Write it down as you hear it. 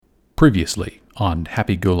Previously on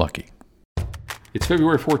Happy Go Lucky. It's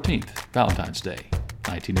February 14th, Valentine's Day,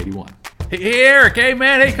 1981. Hey, Eric, hey,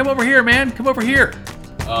 man, hey, come over here, man, come over here.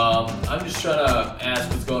 I'm just trying to ask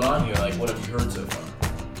what's going on here. Like, what have you heard so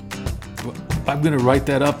far? I'm going to write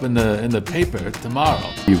that up in the paper tomorrow.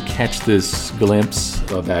 You catch this glimpse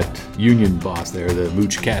of that union boss there, the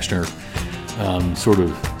Mooch Kashner, sort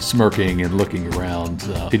of smirking and looking around.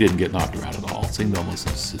 He didn't get knocked around at all. It seemed almost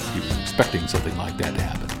as if he was expecting something like that to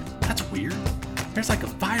happen. That's weird. There's like a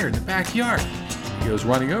fire in the backyard. He goes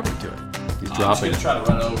running over to it. He's dropping. I'm just going to try to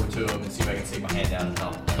run over to him and see if I can stick my hand down and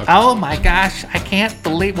help. Okay. Oh my gosh, I can't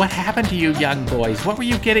believe what happened to you young boys. What were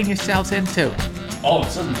you getting yourselves into? All of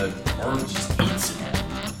a sudden, the bird just eats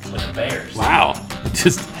it like a bear. Wow.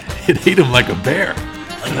 It ate him like a bear.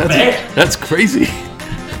 Like a bear. That's crazy.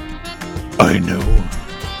 I know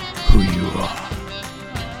who you are.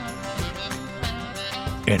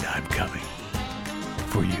 And I'm coming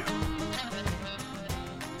for you.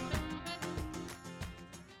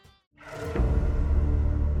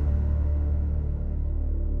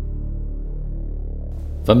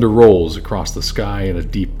 Thunder rolls across the sky in a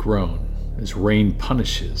deep groan as rain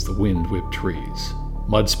punishes the wind-whipped trees.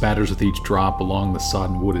 Mud spatters with each drop along the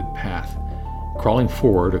sodden wooded path. Crawling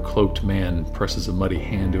forward, a cloaked man presses a muddy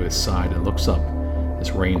hand to his side and looks up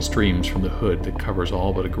as rain streams from the hood that covers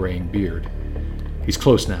all but a graying beard. He's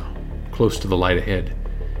close now, close to the light ahead.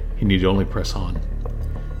 He need only press on.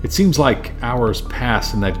 It seems like hours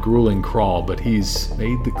pass in that grueling crawl, but he's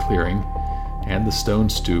made the clearing, and the stone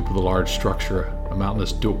stoop of the large structure, a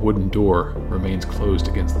mountainous wooden door, remains closed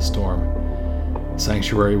against the storm. The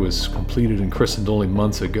sanctuary was completed and christened only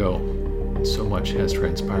months ago, and so much has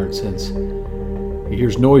transpired since. He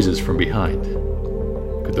hears noises from behind.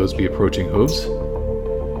 Could those be approaching hooves?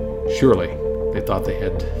 Surely, they thought they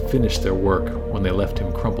had finished their work when they left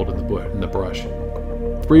him crumpled in the brush.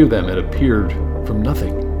 3 of them had appeared from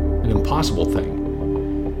nothing, an impossible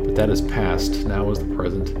thing. But that is past, now is the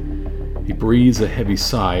present. He breathes a heavy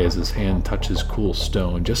sigh as his hand touches cool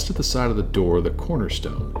stone. Just at the side of the door, the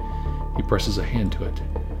cornerstone. He presses a hand to it.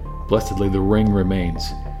 Blessedly, the ring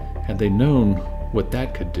remains. Had they known what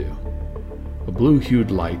that could do? A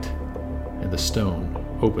blue-hued light, and the stone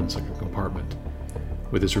opens like a compartment.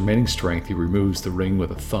 With his remaining strength, he removes the ring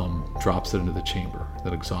with a thumb, drops it into the chamber.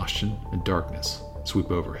 Then exhaustion and darkness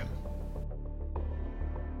sweep over him.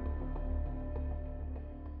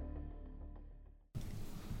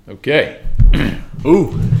 Okay.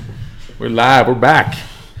 Ooh, we're live. We're back.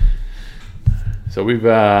 So we've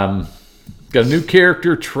got a new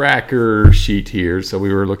character tracker sheet here. So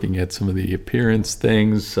we were looking at some of the appearance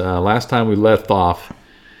things. Last time we left off,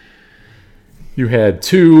 you had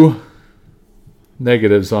 2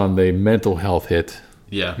 negatives on the mental health hit.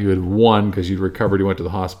 Yeah. You had 1 because you recovered. You went to the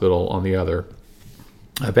hospital on the other.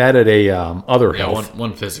 I've added a other health.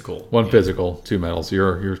 One physical. One physical, 2 mentals.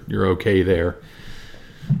 You're okay there.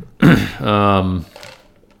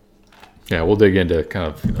 Yeah, we'll dig into kind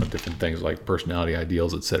of different things like personality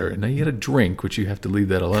ideals, etc. And now you get a drink, which you have to leave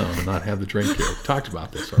that alone and not have the drink here. We talked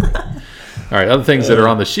about this already. All right, other things that are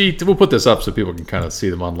on the sheet. We'll put this up so people can kind of see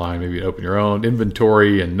them online. Maybe open your own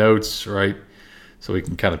inventory and notes, right? So we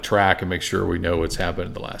can kind of track and make sure we know what's happened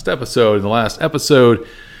in the last episode. In the last episode,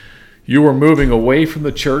 you were moving away from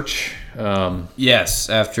the church. Yes,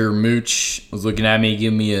 after Mooch was looking at me,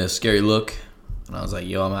 giving me a scary look, and I was like,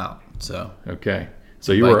 "Yo, I'm out." So okay.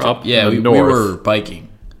 So you were up in the north. We were biking.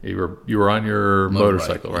 You were on your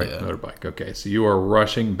motorcycle, right? Yeah. Motorbike. Okay, so you are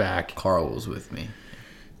rushing back. Carl was with me.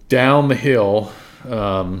 Down the hill.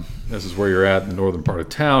 This is where you're at in the northern part of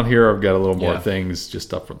town here. I've got a little more things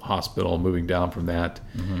just up from the hospital, moving down from that.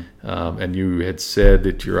 Mm-hmm. And you had said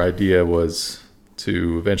that your idea was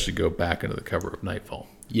to eventually go back into the cover of Nightfall.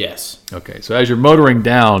 Yes. Okay, so as you're motoring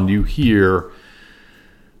down, you hear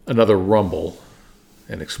another rumble,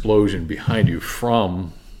 an explosion behind you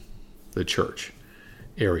from the church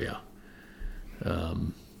area.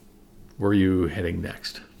 Where are you heading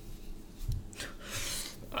next?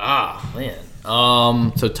 Man.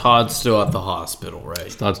 So Todd's still at the hospital, right?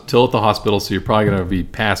 Todd's still at the hospital, so you're probably going to be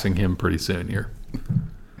passing him pretty soon here.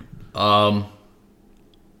 Yeah,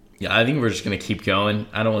 I think we're just going to keep going.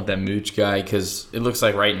 I don't want that Mooch guy because it looks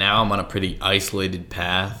like right now I'm on a pretty isolated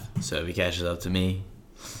path. So if he catches up to me.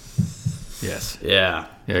 Yes. Yeah.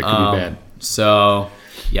 Yeah, it could be bad. So,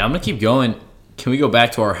 yeah, I'm going to keep going. Can we go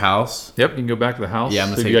back to our house? Yep, you can go back to the house.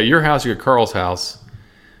 Yeah, so you got your house, you got Carl's house,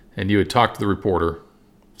 and you had talked to the reporter.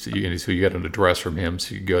 So you got an address from him,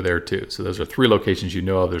 so you could go there too. So those are 3 locations you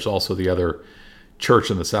know of. There's also the other church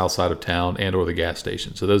on the south side of town and or the gas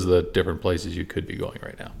station. So those are the different places you could be going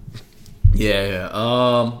right now. Yeah.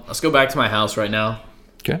 Let's go back to my house right now.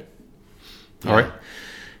 Okay. All right.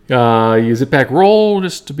 You zip back, roll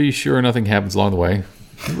just to be sure nothing happens along the way.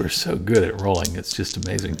 You are so good at rolling. It's just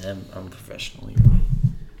amazing. I'm professional.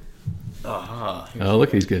 Oh,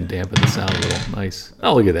 look, he's going to dampen the sound a little. Nice.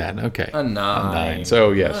 Oh, look at that. Okay. A 9.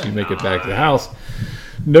 So, yes, you make it back to the house.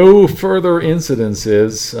 No further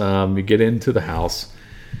incidences. You get into the house,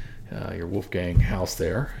 your Wolfgang house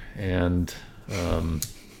there, and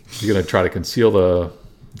you're going to try to conceal the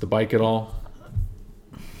bike at all?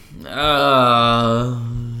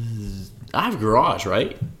 I have a garage,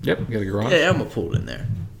 right? Yep, you got a garage? Yeah, I'm going to pull it in there.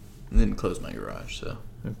 And then close my garage, so.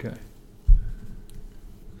 Okay.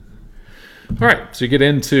 All right, so you get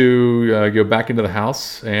into, go back into the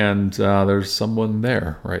house, and there's someone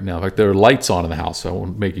there right now. In fact, there are lights on in the house, so I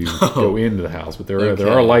won't make you go into the house, but there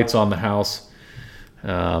are lights on the house.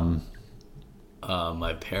 My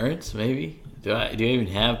parents, maybe? Do I even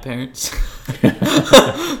have parents? You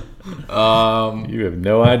have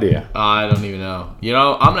no idea. I don't even know. You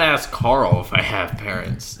know, I'm gonna ask Carl if I have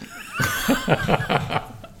parents.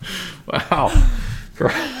 Wow.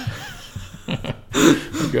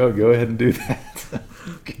 Go ahead and do that.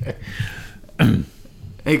 Okay.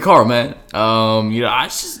 Hey, Carl, man. I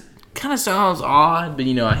just kind of sounds odd, but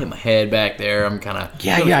I hit my head back there. I'm kind of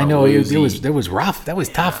I know it was rough. That was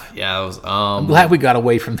tough. Yeah, it was. I'm glad we got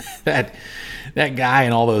away from that guy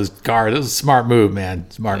and all those guards. It was a smart move,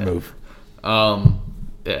 man. Smart move.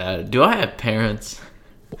 Do I have parents?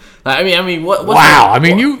 I mean, what? Wow,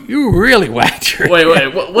 you really whacked your.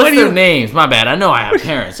 Wait, what's their names? My bad. I know I have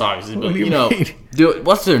parents, obviously, but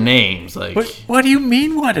what's their names? Like, what do you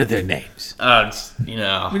mean? What are their names? It's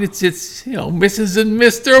Mrs. and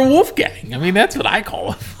Mr. Wolfgang. I mean, that's what I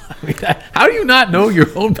call them. I mean, how do you not know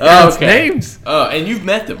your own parents' names? Oh, and you've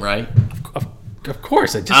met them, right? Of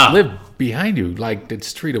course, I just live behind you, like the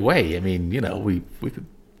street away. I mean, we could.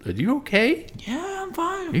 Are you okay? Yeah, I'm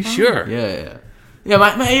fine. Are you sure? Yeah. Yeah,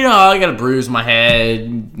 I got a bruise on my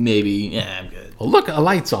head. Maybe, yeah, I'm good. Well, look, a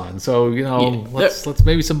light's on, so let's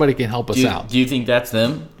maybe somebody can help us out. Do you think that's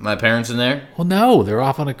them? My parents in there? Well, no, they're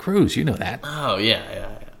off on a cruise. You know that. Oh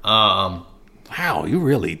yeah. Wow, you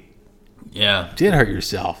really did hurt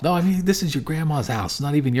yourself. No, I mean this is your grandma's house,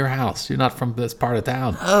 not even your house. You're not from this part of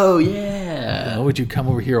town. Oh yeah. Would you come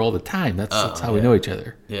over here all the time? That's how we know each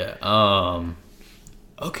other. Yeah.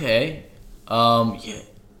 Okay.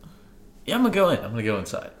 Yeah, I'm gonna go in. I'm gonna go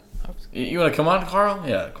inside. You wanna come on, Carl?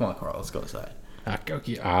 Yeah, come on, Carl. Let's go inside.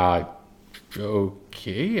 Okay.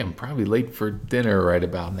 I'm probably late for dinner right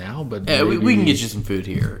about now, but yeah, we can get you some food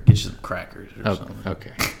here. Get you some crackers or something.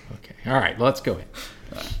 Okay. All right, let's go in.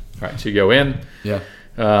 All right, so you go in. Yeah.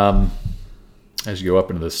 As you go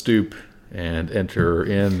up into the stoop and enter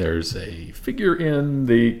in, there's a figure in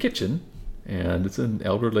the kitchen, and it's an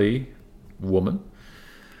elderly woman.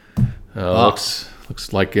 Looks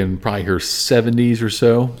like in probably her 70s or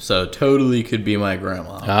so. So totally could be my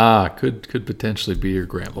grandma. Could potentially be your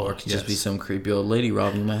grandma. Or it could just be some creepy old lady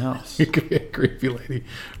robbing my house. It could be a creepy lady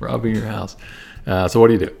robbing your house. So what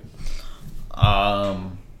do you do?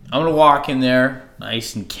 I'm going to walk in there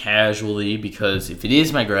nice and casually because if it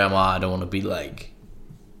is my grandma, I don't want to be like,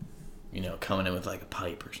 coming in with like a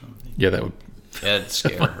pipe or something. Yeah, that would... That'd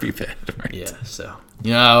scare her. Be bad, right? Yeah, so,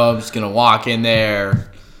 I'm just going to walk in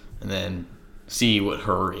there and then see what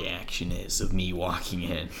her reaction is of me walking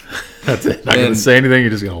in. That's it. Not going to say anything. You're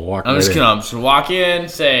just going to walk I'm just going to walk in,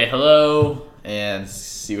 say hello, and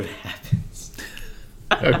see what happens.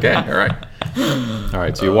 Okay, all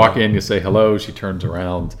right. So you walk in, you say hello. She turns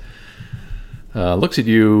around, looks at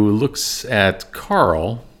you, looks at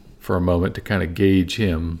Carl for a moment to kind of gauge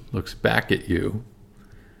him, looks back at you.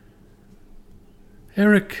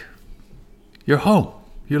 Eric, you're home.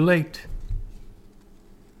 You're late.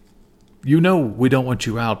 We don't want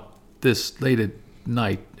you out this late at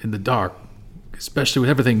night in the dark, especially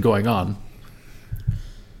with everything going on.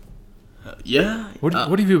 Yeah. What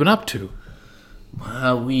have you been up to?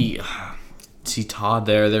 We see Todd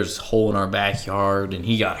there. There's a hole in our backyard, and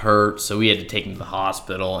he got hurt, so we had to take him to the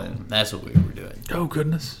hospital, and that's what we were doing. Oh,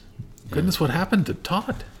 goodness. Goodness, what happened to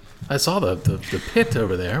Todd? I saw the pit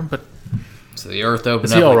over there, but... So the earth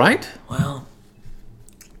opened up. Is he all right? Well,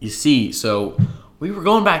 you see, so... We were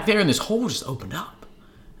going back there, and this hole just opened up.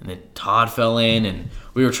 And then Todd fell in, and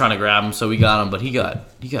we were trying to grab him, so we got him. But he got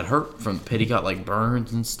hurt from the pit. He got, like,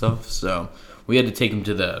 burns and stuff. So we had to take him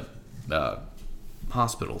to the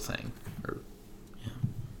hospital thing.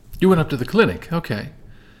 You went up to the clinic. Okay.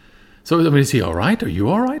 So, is he all right? Are you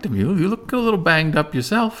all right? You look a little banged up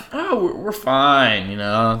yourself. Oh, we're fine,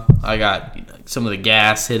 I got some of the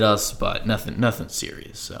gas hit us, but nothing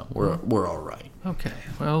serious. So we're all right. Okay,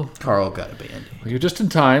 well... Carl got a Band-Aid. Well, you're just in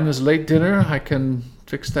time. There's late dinner. I can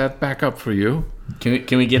fix that back up for you.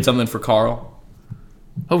 Can we get something for Carl?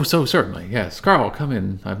 Oh, so certainly, yes. Carl, come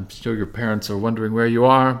in. I'm sure your parents are wondering where you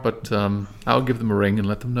are, but I'll give them a ring and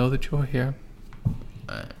let them know that you're here.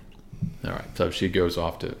 All right, so she goes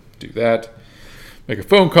off to do that, make a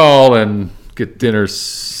phone call, and get dinner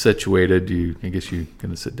situated. I guess you're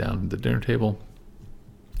going to sit down at the dinner table?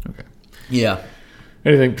 Okay. Yeah.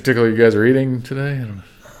 Anything particular you guys are eating today? I don't know.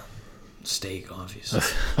 Steak, obviously.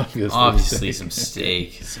 Obviously some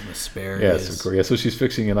steak, some asparagus. Yes, of course. Yeah, so she's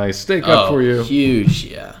fixing a nice steak up for you. Huge,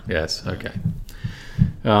 yeah. Yes, okay.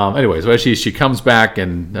 Anyway, so as she comes back,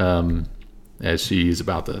 and as she's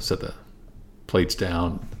about to set the plates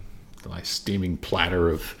down, the nice steaming platter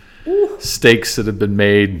of steaks that have been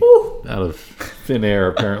made out of thin air,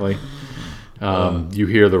 apparently. You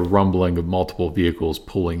hear the rumbling of multiple vehicles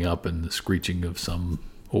pulling up and the screeching of some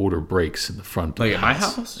older brakes in the front of like the at my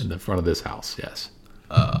house? In the front of this house, yes.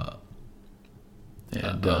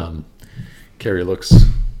 Carrie looks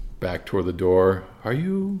back toward the door. Are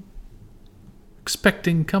you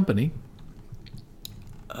expecting company?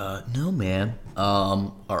 No, man.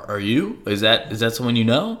 Are you? Is that someone you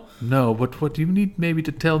know? No, but what do you need maybe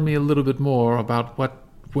to tell me a little bit more about what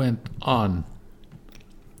went on?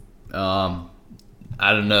 I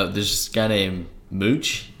don't know. There's this guy named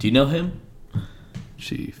Mooch. Do you know him?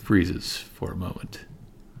 She freezes for a moment.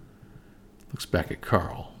 Looks back at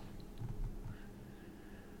Carl.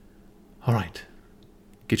 All right.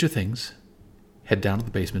 Get your things. Head down to the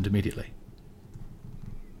basement immediately.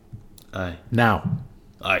 Aye. Now.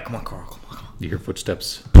 Alright, come on, Carl. Come on. You hear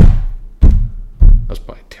footsteps. That's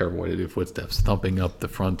probably a terrible way to do footsteps. Thumping up the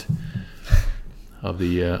front of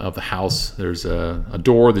the house. There's a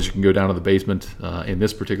door that you can go down to the basement. In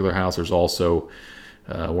this particular house, there's also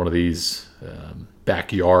one of these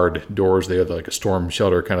backyard doors. They have like a storm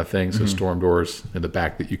shelter kind of thing. So storm doors in the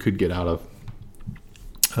back that you could get out of.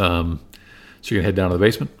 So you're gonna head down to the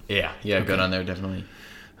basement? Yeah, okay. Go down there definitely.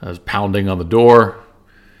 I was pounding on the door,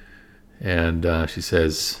 and she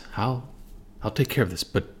says, "I'll take care of this,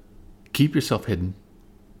 but keep yourself hidden.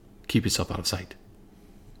 Keep yourself out of sight."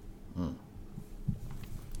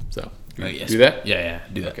 So yes. Do that? Yeah,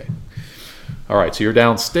 do that. Okay. All right, so you're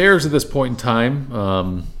downstairs at this point in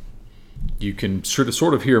time. You can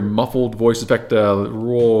sort of hear muffled voices. In fact,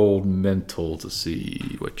 roll mental to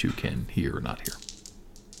see what you can hear or not hear.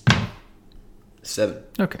 7.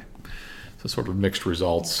 Okay. So sort of mixed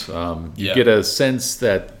results. You get a sense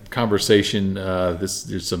that conversation,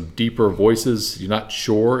 there's some deeper voices. You're not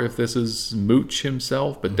sure if this is Mooch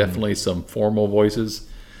himself, but definitely some formal voices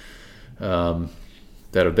that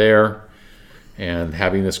are there. And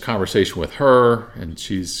having this conversation with her, and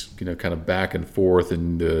she's kind of back and forth,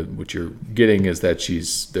 and what you're getting is that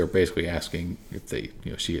they're basically asking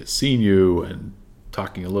if she has seen you, and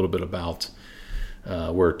talking a little bit about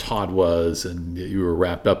where Todd was, and you were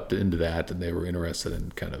wrapped up into that, and they were interested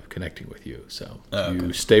in kind of connecting with you. So do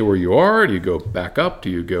you stay where you are? Do you go back up? Do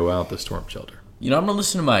you go out the storm shelter? I'm gonna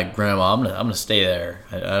listen to my grandma. I'm gonna stay there.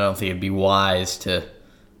 I don't think it'd be wise to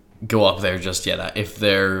go up there just yet. If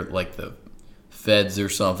they're like the feds or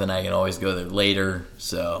something, I can always go there later.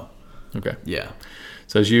 So okay, yeah.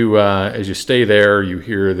 So as you stay there, you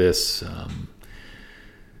hear this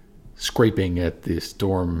scraping at the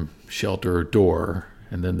storm shelter door,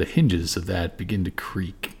 and then the hinges of that begin to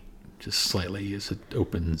creak just slightly as it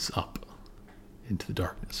opens up into the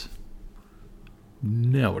darkness.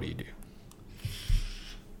 Now what do you do?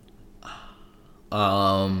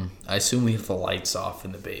 I assume we have the lights off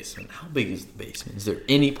in the basement. How big is the basement? Is there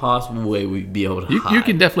any possible way we'd be able to hide? You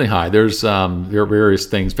can definitely hide. There are various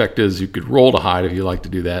things. Fact is, you could roll to hide if you like to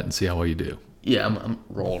do that and see how well you do. Yeah, I'm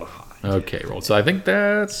roll to hide. Okay, roll. So I think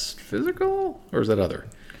that's physical, or is that other?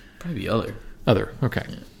 Probably other. Other, okay.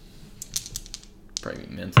 Yeah. Probably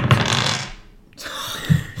mental.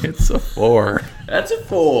 It's a 4. That's a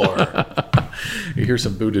 4. You hear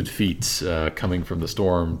some booted feet coming from the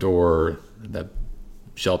storm door, that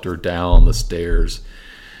shelter down the stairs,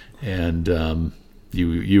 and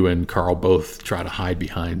you and Carl both try to hide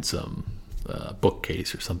behind some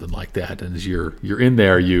bookcase or something like that. And as you're in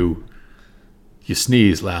there, you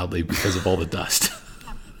sneeze loudly because of all the dust.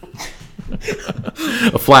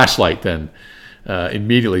 A flashlight then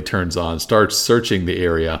immediately turns on, starts searching the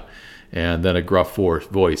area, and then a gruff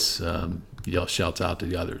voice shouts out to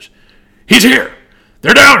the others, "He's here!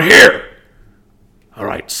 They're down here! All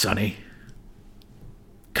right, Sonny.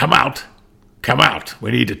 Come out. Come out.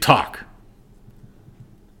 We need to talk."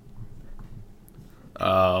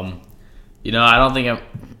 I don't think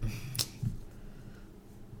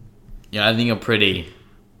I think I'm pretty.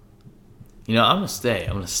 I'm gonna stay.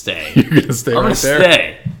 You're gonna stay I'm right gonna there?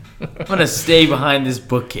 stay. I'm gonna stay behind this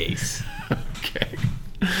bookcase. Okay.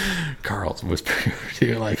 Carl's whispering to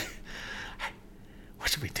you like, hey, what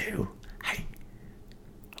should we do? Hey.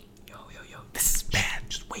 Yo. This is bad.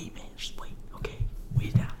 Just wait, man. Just wait. Okay.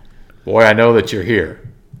 Wait down. Boy, I know that you're here.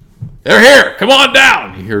 They're here. Come on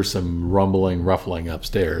down. You hear some rumbling, ruffling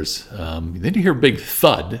upstairs. Then you hear a big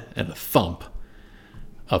thud and a thump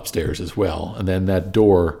upstairs as well. And then that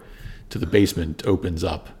door to the basement opens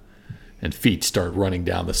up and feet start running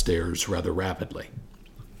down the stairs rather rapidly.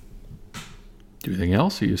 Do anything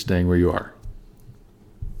else, or are you staying where you are?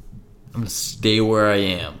 I'm gonna stay where I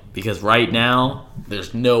am because right now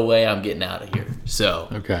there's no way I'm getting out of here. So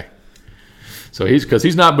Okay. So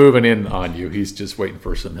he's not moving in on you. He's just waiting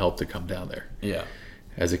for some help to come down there. yeah.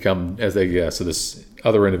 So this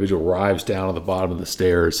other individual arrives down on the bottom of the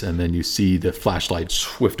stairs, and then you see the flashlight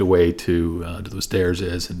swift away to the stairs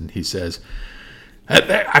and he says,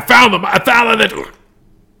 "I found them! I found them!"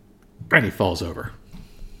 And he falls over.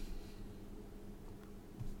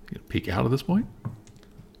 You gonna peek out at this point?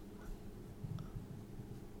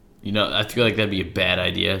 I feel like that'd be a bad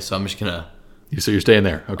idea. So I'm just gonna. So you're staying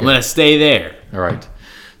there. Okay. I'm gonna stay there. All right.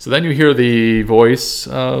 So then you hear the voice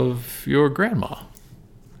of your grandma.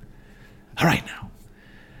 All right now.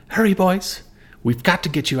 Hurry, boys. We've got to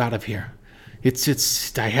get you out of here.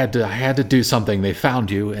 I had to do something. They found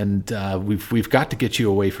you, and we've got to get you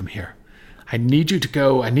away from here. I need you to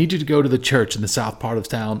go to the church in the south part of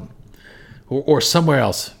town, or somewhere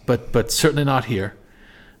else, but certainly not here.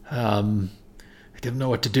 I didn't know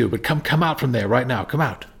what to do, but come out from there right now. Come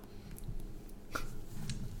out.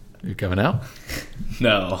 You coming out?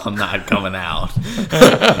 No, I'm not coming out.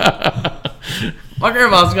 My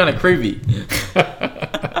grandma's kind of creepy.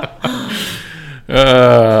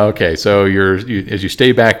 Okay, so as you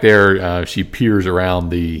stay back there, she peers around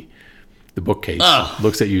the bookcase,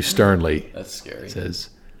 looks at you sternly. That's scary. Says,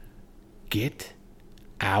 "Get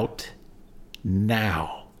out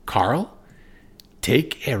now. Carl,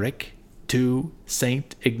 take Eric to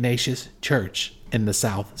St. Ignatius Church in the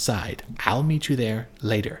south side. I'll meet you there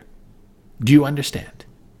later. Do you understand?"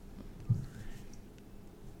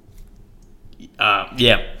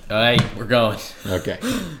 Yeah. All right, we're going. Okay.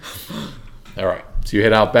 All right. So you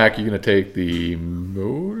head out back. You're going to take the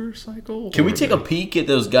motorcycle? Can we take a peek at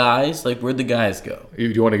those guys? Like, where'd the guys go? Do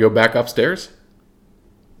you want to go back upstairs?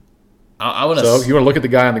 I want to. So you want to look at the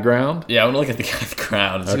guy on the ground? Yeah, I want to look at the guy on the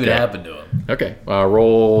ground and see what Okay. happened to him. Okay.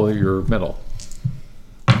 Roll your mental.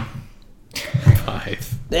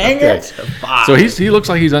 5. Dang Okay. it! 5. So he looks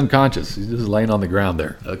like he's unconscious. He's just laying on the ground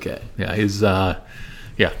there. Okay.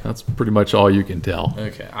 Yeah, that's pretty much all you can tell.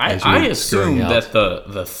 Okay. as I you're assumed scurrying out. that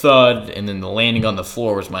the thud and then the landing on the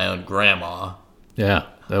floor was my own grandma. Yeah,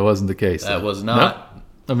 that wasn't the case. That though. was not.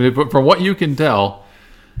 No. I mean, from what you can tell,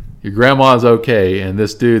 your grandma's okay, and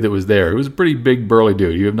this dude that was there, he was a pretty big, burly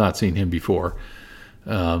dude. You have not seen him before.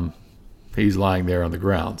 He's lying there on the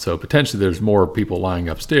ground. So potentially there's more people lying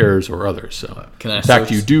upstairs or others. So Can I in fact,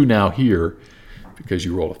 search- you do now hear, because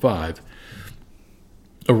you rolled a 5,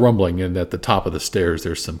 a rumbling, and at the top of the stairs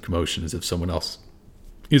there's some commotion as if someone else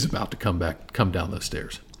is about to come down those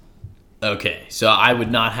stairs. Okay, so I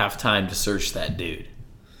would not have time to search that dude.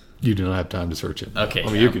 You do not have time to search it. Okay, I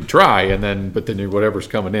mean, yeah. you can try, but then whatever's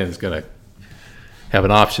coming in is going to have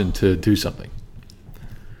an option to do something.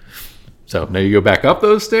 So now you go back up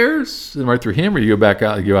those stairs and right through him, or you go back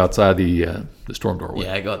out, you go outside the storm doorway.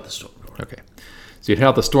 Yeah, I got the storm door. Okay. So you head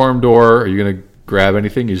out the storm door. Are you going to grab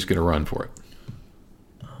anything? You're just going to run for it.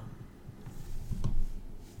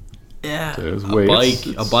 Yeah, So it's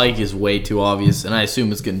a bike is way too obvious, and I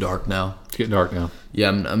assume it's getting dark now. It's getting dark now. Yeah,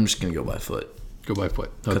 I'm just gonna go by foot. Go by foot.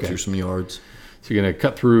 Cut Okay. through some yards. So you're going to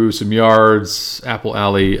cut through some yards. Apple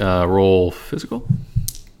Alley. Roll physical.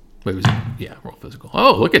 Wait, was it? Yeah, roll physical.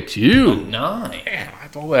 Oh, look at you. 9. Yeah,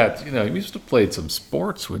 that's all that. You used to play some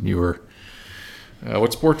sports when you were.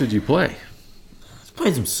 What sport did you play? Let's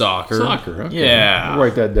play some soccer. Soccer. Okay. Yeah. I'll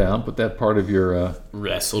write that down. Put that part of your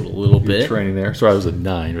Wrestled a little bit. training there. Sorry, I was a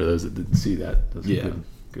 9 for those that didn't see that. That's Yeah. a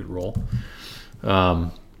good roll.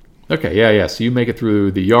 Okay, yeah. So you make it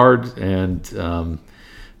through the yard, and in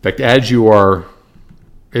fact, as you are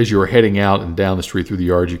heading out and down the street through the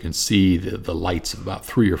yard, you can see the lights of about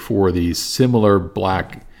 3 or 4 of these similar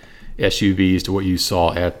black SUVs to what you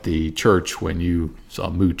saw at the church when you saw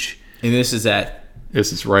Mooch. And this is at.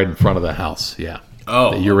 This is right in front of the house. Yeah.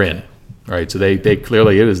 Oh, that you're okay. in. All right, so they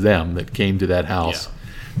clearly, it is them that came to that house.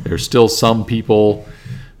 Yeah. There's still some people.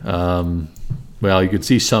 You could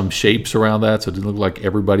see some shapes around that, so it didn't look like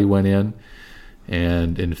everybody went in.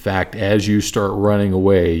 And in fact, as you start running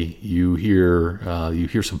away, you hear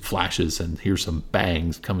some flashes and hear some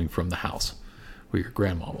bangs coming from the house where your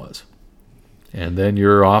grandma was. And then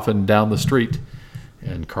you're off and down the street,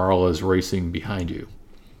 and Carl is racing behind you.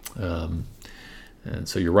 And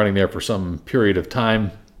so you're running there for some period of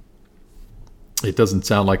time. It doesn't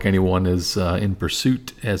sound like anyone is in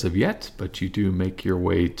pursuit as of yet, but you do make your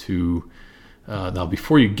way to... now,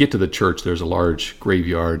 before you get to the church, there's a large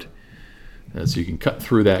graveyard. So you can cut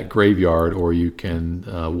through that graveyard, or you can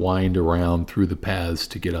wind around through the paths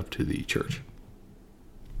to get up to the church.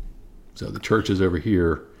 So the church is over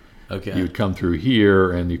here. Okay. You would come through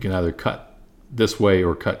here, and you can either cut this way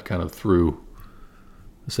or cut kind of through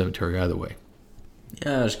the cemetery either way.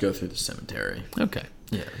 Yeah, I'll just go through the cemetery. Okay.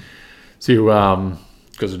 Yeah. So,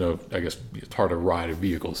 because I guess it's hard to ride a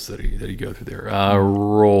vehicles that you go through there.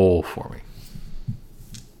 Roll for me.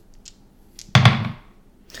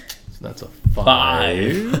 So that's a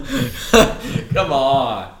 5. Come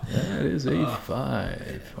on. That is a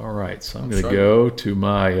 5. All right, so I'm going to go to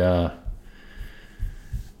my, let's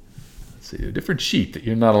see, a different sheet that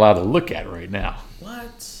you're not allowed to look at right now.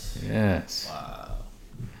 What? Yes. Wow.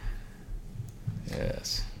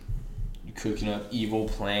 Yes. You cooking up evil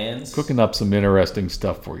plans? Cooking up some interesting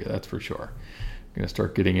stuff for you, that's for sure. I'm going to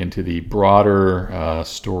start getting into the broader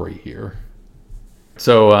story here.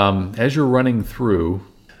 So as you're running through,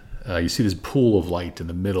 you see this pool of light in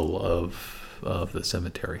the middle of the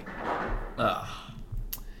cemetery.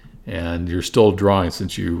 And you're still drawing,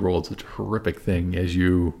 since you rolled such a horrific thing. As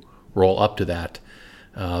you roll up to that,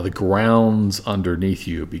 the grounds underneath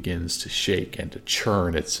you begins to shake and to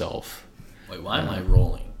churn itself. Wait, why am I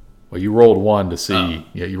rolling? Well, you rolled 1 to see. Oh.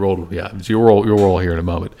 Yeah, you rolled. Yeah, so you'll roll here in a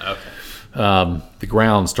moment. Okay. The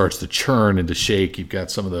ground starts to churn and to shake. You've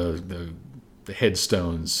got some of the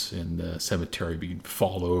headstones in the cemetery begin to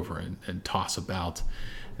fall over and toss about,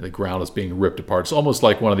 and the ground is being ripped apart. It's almost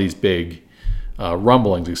like one of these big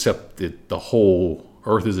rumblings, except that the whole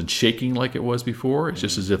earth isn't shaking like it was before. It's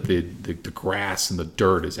just as if the grass and the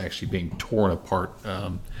dirt is actually being torn apart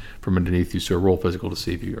from underneath you. So roll physical to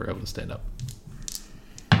see if you are able to stand up.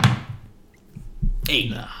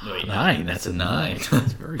 8. Wait, 9. That's a 9.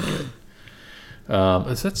 That's very good.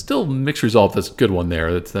 That's still mixed result. That's a good one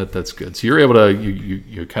there. That's good. So you're able to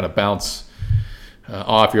you kind of bounce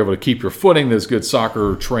off. You're able to keep your footing. There's good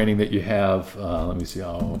soccer training that you have. Let me see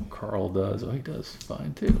how Carl does. Oh, he does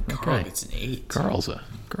fine too. Carl Okay. gets an 8. Carl's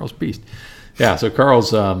beast. Yeah. So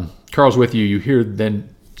Carl's with you. You hear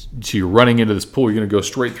then. So you're running into this pool. You're going to go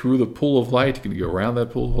straight through the pool of light. You're going to go around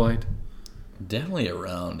that pool of light. Definitely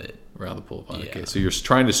around it. Around the pool of light. Yeah. Okay. So you're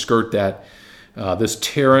trying to skirt that. This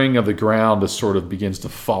tearing of the ground just sort of begins to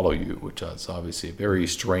follow you, which is obviously a very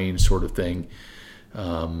strange sort of thing.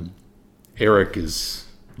 Eric is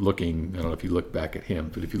looking, I don't know if you look back at him,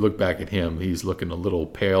 but if you look back at him, he's looking a little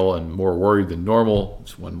pale and more worried than normal,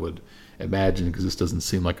 as one would imagine, because this doesn't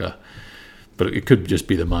seem like but it could just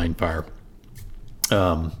be the mine fire.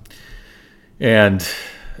 And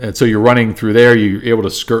so you're running through there, you're able to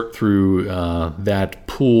skirt through that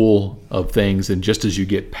pool of things, and just as you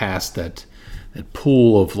get past that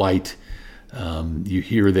pool of light, you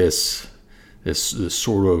hear this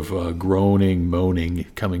sort of groaning, moaning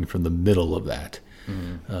coming from the middle of that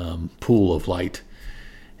pool of light,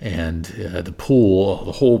 and the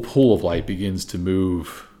whole pool of light begins to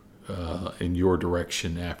move in your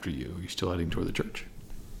direction after you. You're still heading toward the church.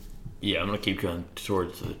 Yeah, I'm going to keep going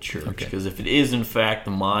towards the church. Okay. Because if it is, in fact, the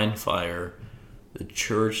mine fire, the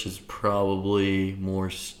church is probably more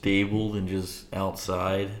stable than just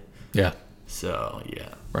outside. Yeah. So,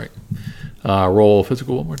 yeah. Right. Roll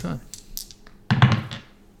physical one more time.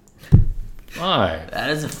 5. That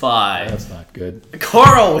is a 5. That's not good.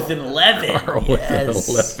 Carl with an 11. Carl with an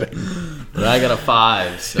 11. But I got a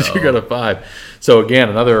 5. So. You got a 5. So again,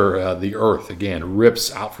 another the earth again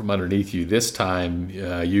rips out from underneath you. This time,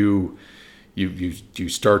 you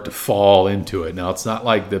start to fall into it. Now it's not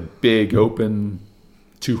like the big open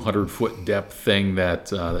 200-foot depth thing that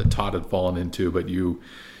Todd had fallen into, but you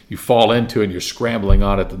fall into it and you're scrambling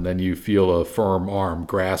on it, and then you feel a firm arm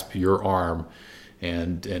grasp your arm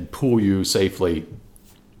and pull you safely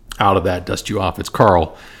out of that, dust you off. It's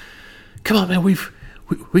Carl. Come on, man, we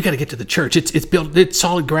got to get to the church. It's built. It's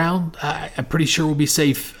solid ground. I'm pretty sure we'll be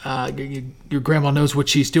safe. Your grandma knows what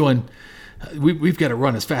she's doing. We've got to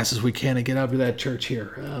run as fast as we can and get out to that church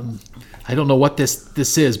here. I don't know what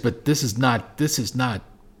this is, but this is not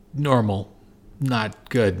normal. Not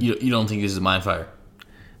good. You don't think this is a mine fire?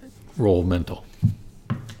 Roll mental.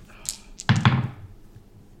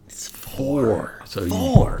 It's 4. So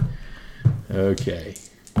 4. Okay.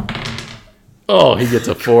 Oh, he gets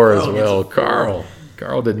a 4 as Carl well. gets a 4.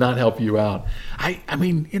 Carl did not help you out. I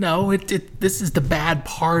mean, this is the bad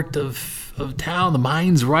part of of town. The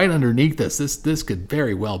mine's right underneath us. This could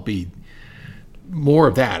very well be more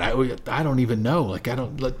of that. I don't even know. Like, I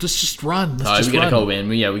don't. Just run. Let's just we gotta run. go,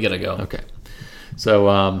 man. Yeah, we gotta go. Okay.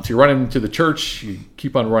 So you're running to the church. You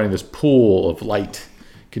keep on running. This pool of light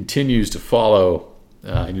continues to follow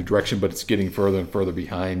in your direction, but it's getting further and further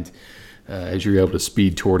behind. As you're able to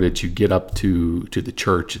speed toward it, you get up to the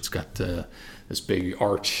church. It's got this big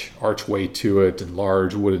archway to it and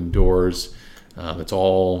large wooden doors. It's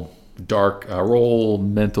all dark. Roll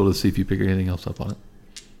mental to see if you pick anything else up on it.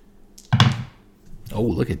 Oh,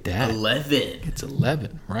 look at that. 11. It's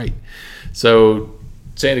 11, right. So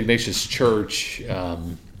St. Ignatius Church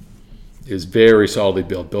is very solidly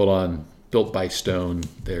built by stone.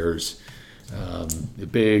 There's a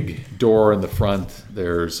big door in the front.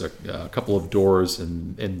 There's a couple of doors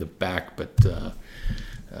in the back, but there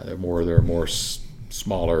are more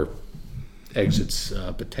smaller exits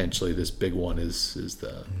potentially. This big one is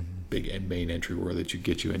the big main entryway that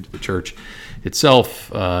get you into the church itself.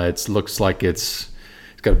 It looks like it's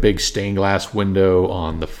got a big stained glass window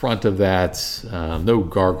on the front of that. No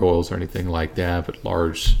gargoyles or anything like that, but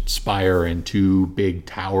large spire and two big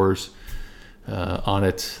towers on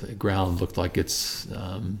it. The ground looked like it's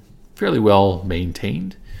fairly well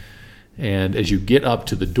maintained. And as you get up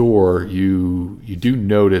to the door, you do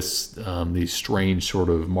notice these strange sort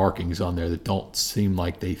of markings on there that don't seem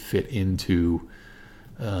like they fit into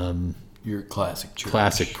Your classic church.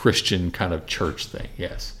 classic Christian kind of church thing.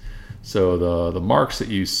 Yes. So the marks that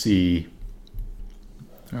you see,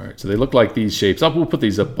 all right, so they look like these shapes. We'll put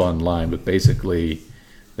these up online, but basically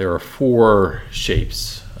there are 4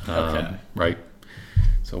 shapes. Okay. Right?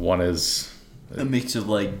 So one is A mix of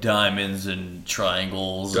like diamonds and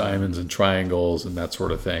triangles. diamonds and triangles and that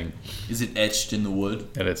sort of thing. Is it etched in the wood?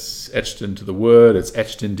 And it's etched into the wood. It's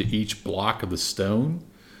etched into each block of the stone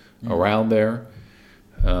around there.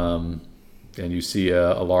 And you see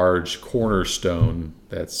a large cornerstone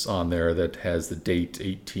that's on there that has the date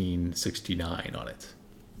 1869 on it.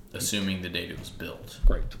 Assuming the date it was built.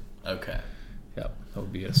 Great. Okay. Yep. That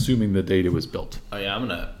would be assuming the date it was built. Oh yeah, I'm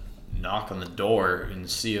gonna knock on the door and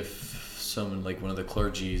see if someone, like one of the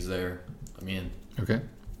clergy, is there. I'm in. Okay.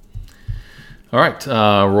 All right.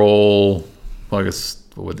 Roll. Well, I guess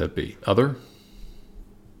what would that be? Other.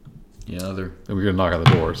 Yeah, other And we're gonna knock on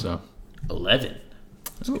the door. So. 11.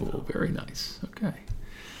 Oh, very nice. Okay.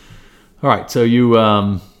 All right. So you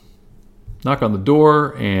knock on the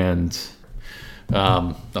door, and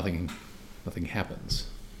nothing happens.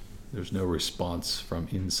 There's no response from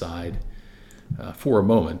inside for a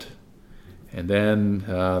moment, and then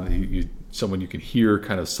you can hear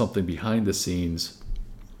kind of something behind the scenes.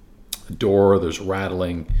 A door. There's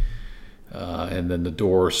rattling, and then the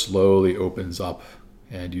door slowly opens up,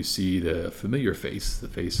 and you see the familiar face, the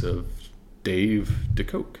face of Dave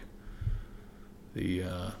DeCoke, the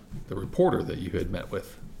reporter that you had met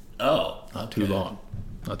with not too long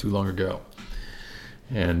ago.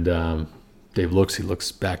 And Dave looks. He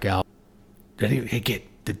looks back out. Did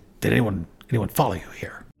anyone follow you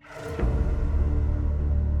here?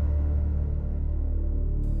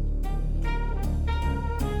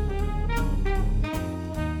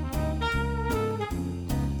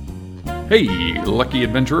 Hey, lucky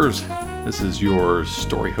adventurers. This is your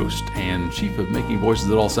story host and chief of making voices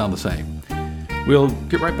that all sound the same. We'll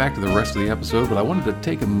get right back to the rest of the episode, but I wanted to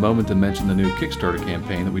take a moment to mention the new Kickstarter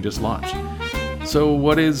campaign that we just launched. So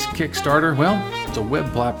what is Kickstarter? Well, it's a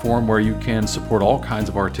web platform where you can support all kinds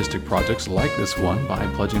of artistic projects like this one by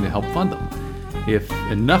pledging to help fund them. If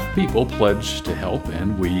enough people pledge to help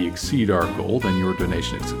and we exceed our goal, then your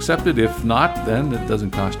donation is accepted. If not, then it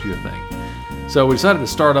doesn't cost you a thing. So we decided to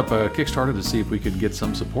start up a Kickstarter to see if we could get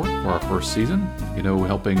some support for our first season,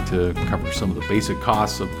 helping to cover some of the basic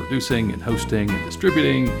costs of producing and hosting and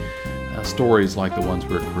distributing stories like the ones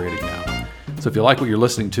we're creating now. So if you like what you're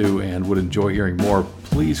listening to and would enjoy hearing more,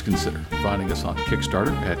 please consider finding us on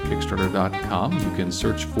Kickstarter at Kickstarter.com. You can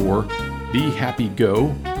search for The Happy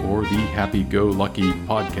Go or The Happy Go Lucky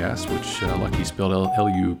Podcast, which Lucky spelled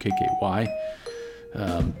L-U-K-K-Y.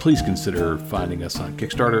 Please consider finding us on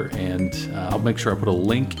Kickstarter, and I'll make sure I put a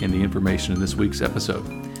link in the information in this week's episode.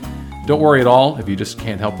 Don't worry at all if you just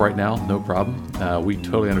can't help right now, no problem. We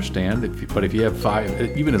totally understand. But if you have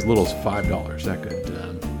even as little as $5,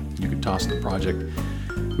 that you could toss in the project.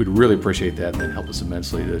 We'd really appreciate that, and help us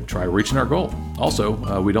immensely to try reaching our goal.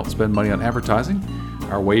 Also, we don't spend money on advertising.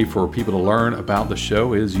 Our way for people to learn about the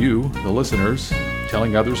show is you, the listeners,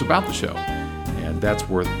 telling others about the show, and that's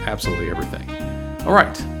worth absolutely everything. All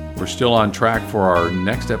right, we're still on track for our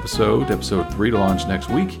next episode 3, to launch next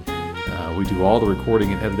week. We do all the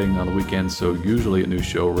recording and editing on the weekends, so usually a new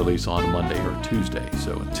show will release on Monday or Tuesday.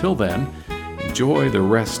 So until then, enjoy the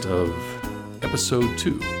rest of episode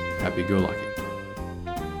 2, Happy Go Lucky.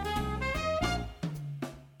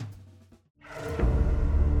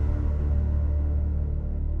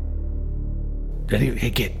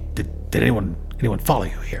 Did anyone follow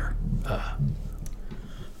you here?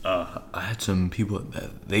 I had some people.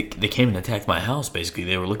 They came and attacked my house. Basically,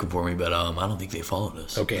 they were looking for me, but I don't think they followed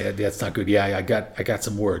us. Okay, that's not good. Yeah, I got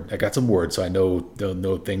some word. So I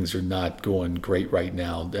know things are not going great right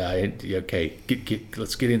now. Okay,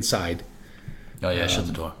 let's get inside. Oh yeah, shut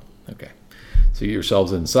the door. Okay, so you get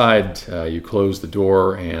yourselves inside. You close the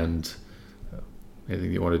door, and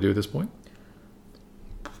anything you want to do at this point?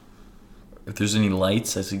 If there's any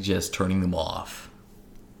lights, I suggest turning them off.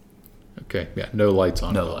 Okay, yeah, no lights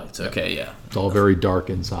on. No lights. Okay, yeah. It's all very dark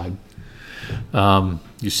inside.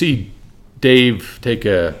 You see Dave take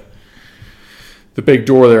the big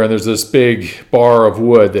door there, and there's this big bar of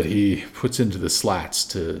wood that he puts into the slats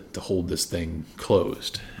to hold this thing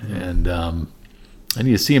closed. Mm-hmm. And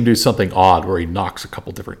you see him do something odd where he knocks a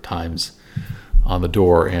couple different times on the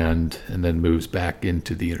door and then moves back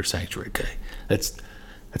into the inner sanctuary. Okay, let's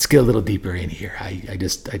get a little deeper in here.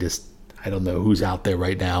 I don't know who's out there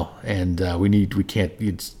right now, and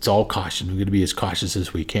it's all caution. We're going to be as cautious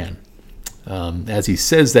as we can. As he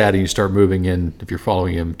says that, and you start moving in, if you're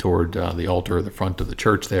following him toward the altar, the front of the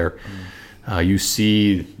church there, you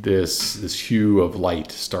see this hue of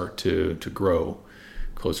light start to grow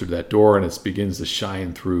closer to that door, and it begins to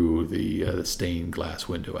shine through the stained glass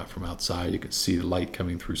window out from outside. You can see the light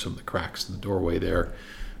coming through some of the cracks in the doorway there.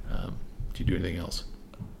 Do you do anything else?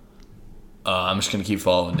 I'm just going to keep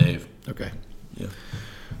following Dave. Okay. Yeah.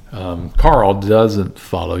 Carl doesn't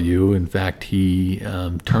follow you. In fact, he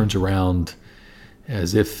turns around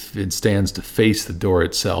as if it stands to face the door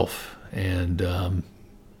itself, and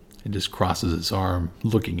just crosses his arm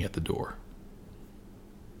looking at the door,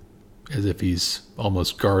 as if he's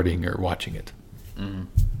almost guarding or watching it. Mm-hmm.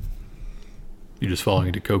 You're just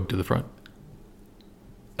following DeCoke to the front?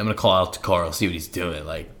 I'm going to call out to Carl, see what he's doing.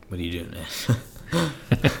 Like, what are you doing, man?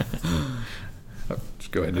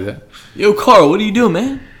 Just go ahead and do that. Yo, Carl, what are you doing,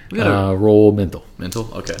 man? We gotta roll mental. Mental?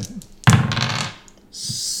 Okay.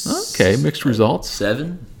 Okay, mixed results.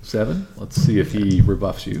 7. Let's see if he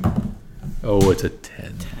rebuffs you. Oh, it's a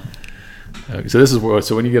 10. Okay, so this is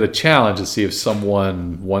so when you get a challenge to see if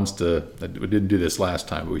someone wants to. We didn't do this last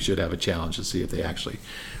time, but we should have a challenge to see if they actually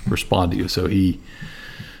respond to you. So he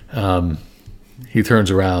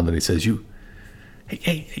turns around and he says,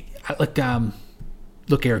 "Hey,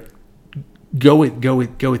 look, Eric, go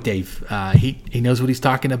with Dave. He knows what he's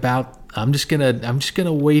talking about. I'm just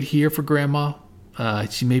gonna wait here for Grandma.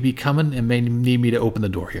 She may be coming and may need me to open the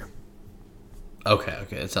door here." Okay,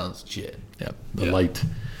 that sounds legit. Yeah, the light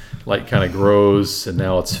kind of grows, and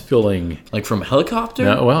now it's filling. Like from a helicopter?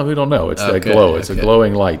 No, well, we don't know. It's that glow. It's a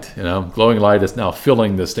glowing light. Glowing light is now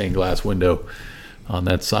filling the stained glass window on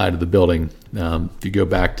that side of the building. If you go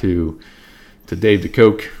back to Dave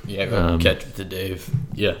DeCoke. Yeah, go catch up to Dave.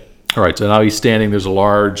 Yeah. All right, so now he's standing. There's a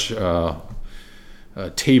large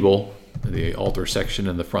table in the altar section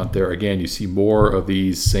in the front there. Again, you see more of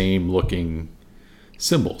these same looking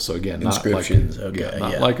symbols. So again, inscriptions.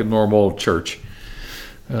 Not like a normal church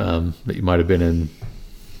that you might have been in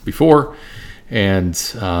before. And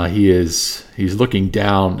he's looking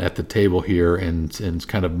down at the table here and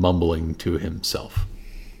kind of mumbling to himself.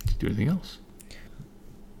 Do anything else?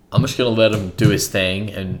 I'm just going to let him do his thing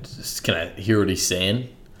and just kind of hear what he's saying.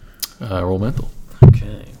 Roll mental.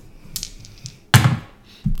 Okay.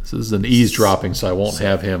 So this is an eavesdropping, so I won't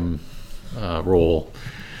have him roll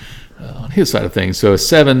on his side of things. So a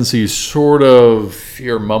 7, so you sort of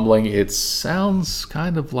hear mumbling. It sounds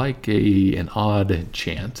kind of like an odd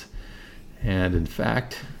chant. And in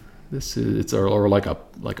fact, it's like a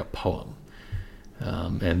poem.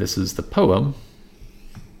 And this is the poem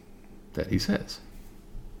that he says.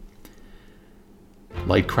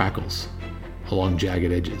 Light crackles along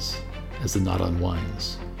jagged edges as the knot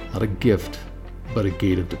unwinds. Not a gift, but a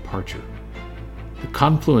gate of departure. The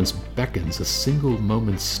confluence beckons a single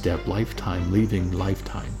moment's step, lifetime leaving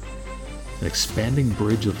lifetime. An expanding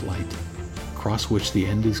bridge of light, across which the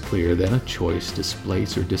end is clear, then a choice,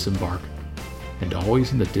 displace or disembark. And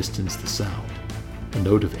always in the distance the sound, a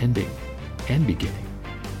note of ending and beginning,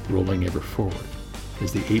 rolling ever forward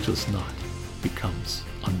as the ageless knot becomes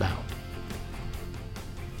unbound.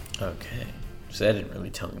 Okay. So that didn't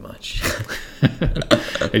really tell me much.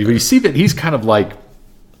 And you see that he's kind of like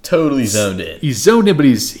totally zoned in. He's zoned in, but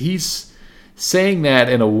he's saying that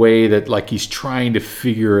in a way that like he's trying to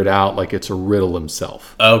figure it out like it's a riddle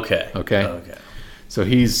himself. Okay. So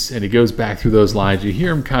he goes back through those lines. You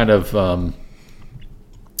hear him kind of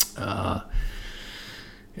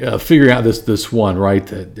figuring out this one, right?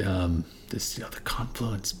 That the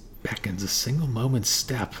confluence beckons a single moment's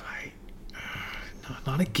step.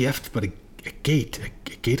 Not a gift, but a gate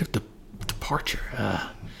of departure.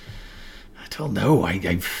 I don't know.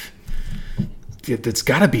 It's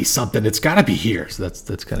got to be something. It's got to be here. So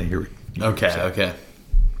that's kind of here. Okay.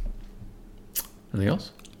 Anything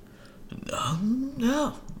else?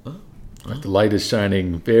 No. Right, the light is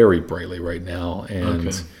shining very brightly right now,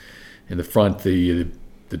 and in the front, the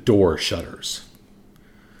door shutters.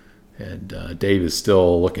 And Dave is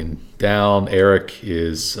still looking down. Eric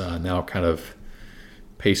is now kind of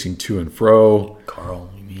pacing to and fro.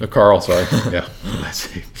 Carl, you mean? Carl, sorry. Yeah.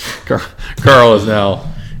 Carl is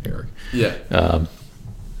now Eric. Yeah.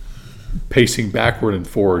 Pacing backward and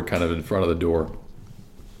forward, kind of in front of the door.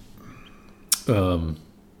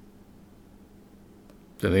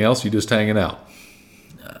 Anything else? You just hanging out?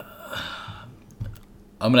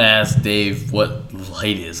 I'm gonna ask Dave what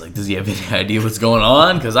light is. Like, does he have any idea what's going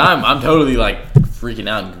on? Because I'm totally like freaking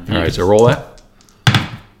out and confused. All right, so roll that.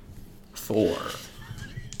 4.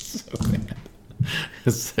 So bad.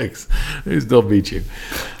 6. He still beat you.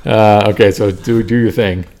 Okay, so do your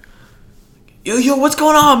thing. Yo, what's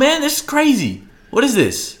going on, man? This is crazy. What is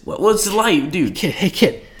this? What's the light, dude?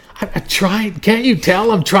 Kid. I'm trying. Can't you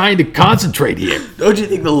tell I'm trying to concentrate here? Don't you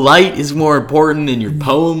think the light is more important than your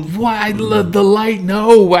poem? Why the light?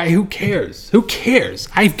 No. Why? Who cares? Who cares?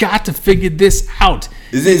 I've got to figure this out.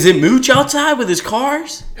 Is it Mooch outside with his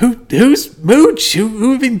cars? Who's Mooch?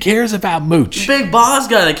 Who even cares about Mooch? The big boss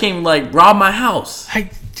guy that came rob my house.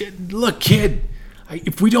 Look, kid.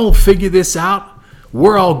 If we don't figure this out,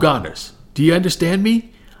 we're all goners. Do you understand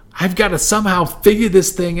me? I've got to somehow figure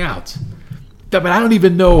this thing out. But I don't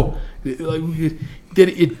even know that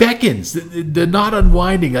it beckons. The not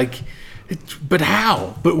unwinding. But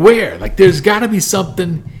how? But where? There's got to be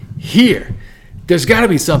something here. There's got to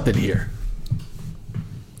be something here.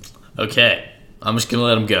 Okay, I'm just gonna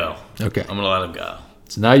let him go. Okay, I'm gonna let him go.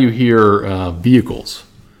 So now you hear vehicles.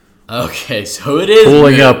 Okay, so it is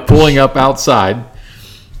pulling up outside.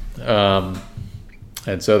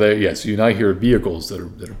 And so you now hear vehicles that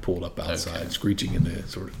are pulled up outside, screeching in the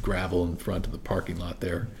sort of gravel in front of the parking lot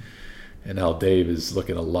there. And now Dave is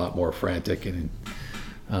looking a lot more frantic and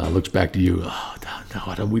looks back to you. Oh,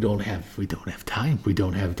 no, we don't have time. We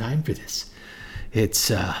don't have time for this. It's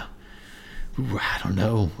I don't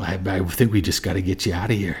know. I think we just got to get you out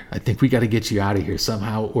of here. I think we got to get you out of here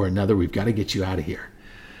somehow or another. We've got to get you out of here.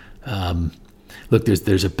 Look, there's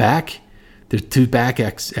two back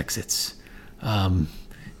exits.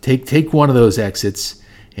 Take one of those exits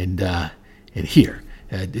and here,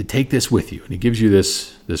 take this with you. And he gives you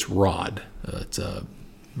this rod. It's a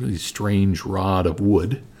really strange rod of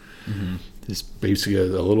wood. Mm-hmm. It's basically a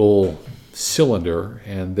little cylinder,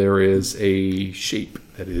 and there is a shape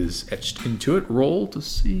that is etched into it. Roll to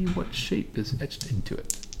see what shape is etched into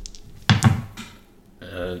it.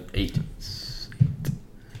 8.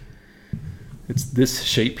 It's this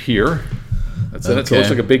shape here. That's it. So it looks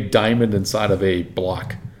like a big diamond inside of a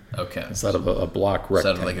block. Okay. Inside of a block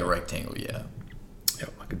rectangle. Inside of a rectangle, yeah. Yeah,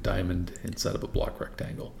 like a diamond inside of a block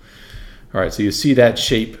rectangle. All right, so you see that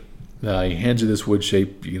shape. He hands you this wood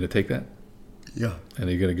shape. You going to take that? Yeah. And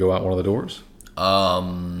are you going to go out one of the doors?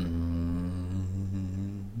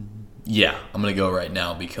 Yeah, I'm going to go right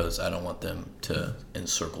now because I don't want them to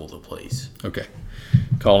encircle the place. Okay.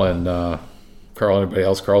 Call in Carl, anybody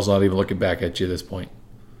else? Carl's not even looking back at you at this point.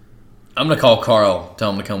 I'm going to call Carl,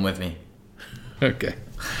 tell him to come with me. Okay.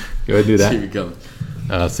 Go ahead and do that. Here he comes.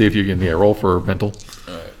 See if you can roll for mental.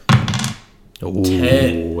 All right. Oh,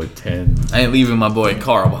 10. A 10. I ain't leaving my boy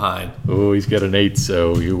Carl behind. Oh, he's got an 8,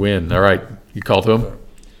 so you win. All right. You call to him?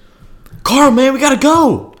 Carl, man, we got to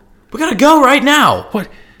go. We got to go right now. What?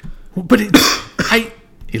 But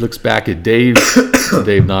He looks back at Dave.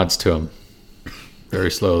 Dave nods to him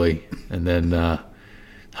very slowly. And then,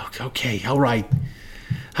 okay, all right.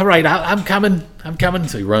 I'm coming.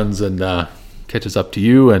 So he runs and catches up to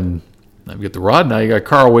you, and I've got the rod. Now you got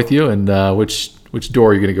Carl with you, and which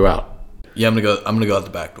door are you going to go out? Yeah, I'm gonna go out the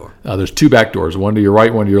back door. There's 2 back doors, one to your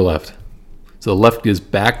right, one to your left. So the left is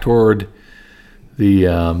back toward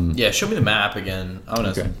the. Yeah, show me the map again. I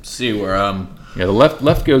want to see where I'm. Yeah, the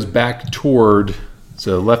left goes back toward.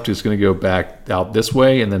 So the left is going to go back out this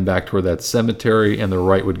way, and then back toward that cemetery, and the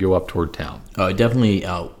right would go up toward town. Oh, definitely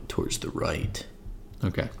out towards the right.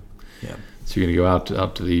 Okay. Yeah. So you're going to go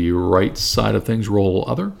out to the right side of things. Roll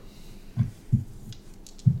other.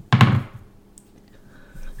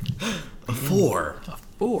 A 4. A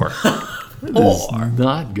 4. That is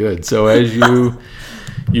not good. So as you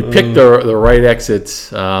pick the right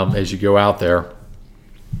exit as you go out there,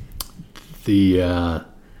 the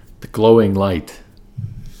The glowing light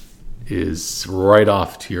is right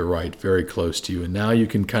off to your right, very close to you. And now you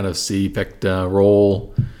can kind of see, in fact,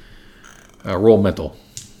 roll mental.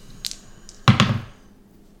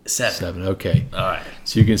 7, okay. All right.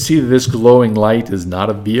 So you can see that this glowing light is not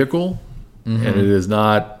a vehicle, and it is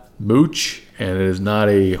not mooch, and it is not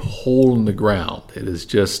a hole in the ground. It is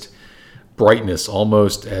just brightness,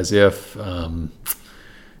 almost as if a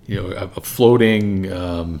floating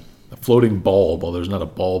bulb. Well, there's not a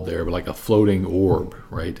bulb there, but like a floating orb,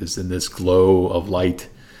 right? Is in this glow of light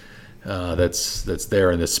that's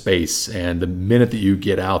there in this space. And the minute that you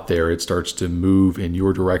get out there, it starts to move in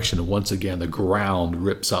your direction. And once again, the ground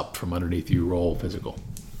rips up from underneath you. Roll physical.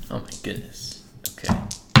 Oh my goodness. Okay.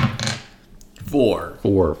 4.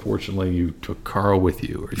 Fortunately, you took Carl with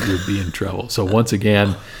you, or you would be in trouble. So once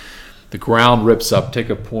again, the ground rips up. Take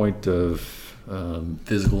a point of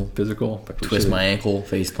Physical. Twist my ankle,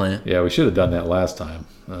 face plant. Yeah, we should have done that last time,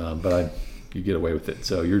 but you get away with it.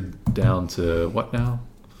 So you're down to what now?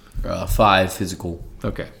 5 physical.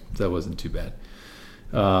 Okay, that wasn't too bad.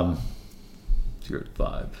 So you're at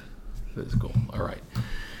 5 physical. All right.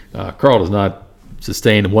 Carl does not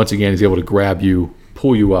sustain, and once again, he's able to grab you,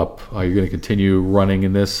 pull you up. You're going to continue running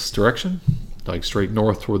in this direction, like straight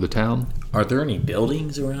north toward the town. Are there any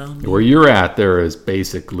buildings around? Where you're at, there is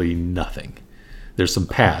basically nothing. There's some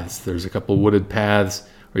paths. There's a couple of wooded paths,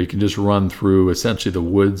 or you can just run through essentially the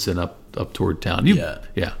woods and up toward town. Yeah.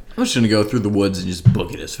 I'm just going to go through the woods and just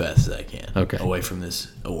book it as fast as I can. Okay. Away from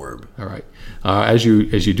this orb. All right. As you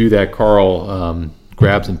do that, Carl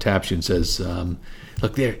grabs and taps you and says,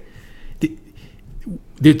 "Look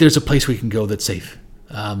there's a place we can go that's safe."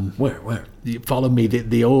 Where? You follow me.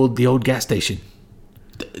 The old gas station.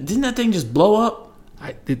 Didn't that thing just blow up?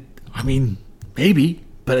 I mean, maybe,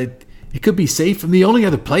 but it could be safe. And the only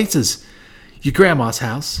other place is your grandma's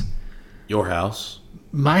house. Your house?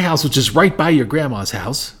 My house was just right by your grandma's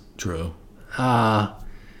house. True.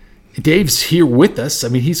 Dave's here with us. I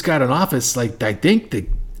mean, he's got an office. Like, I think the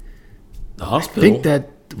hospital. I think that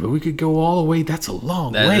we could go all the way. That's a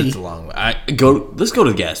long way. That's a long way. Let's go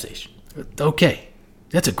to the gas station. Okay.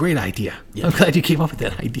 That's a great idea. Yeah. I'm glad you came up with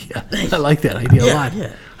that idea. I like that idea a lot.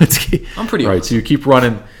 Yeah. I'm I'm pretty. All right, so you keep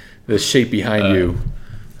running. The shape behind you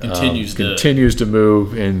continues to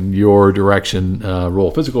move in your direction.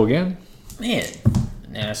 Roll physical again. Man,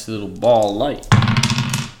 nasty little ball of light.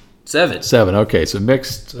 7. 7. Okay, so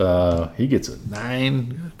mixed. He gets a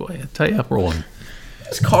 9. Boy, I tell you, I'm rolling.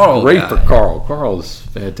 It's Carl. Great for Carl. Carl's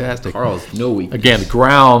fantastic. Carl's no weakness. Again, the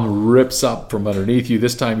ground rips up from underneath you.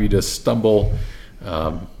 This time you just stumble.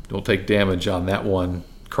 Don't take damage on that one.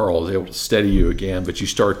 Carl is able to steady you again, but you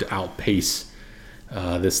start to outpace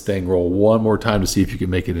this thing. Roll one more time to see if you can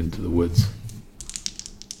make it into the woods.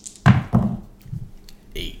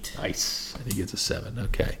 8. Nice. And he gets a 7.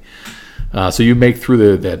 Okay. So you make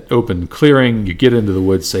through that open clearing. You get into the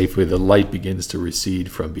woods safely. The light begins to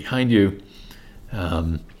recede from behind you.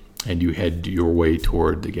 And you head your way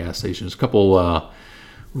toward the gas station. There's a couple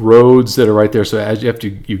roads that are right there. So as you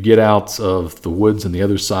get out of the woods on the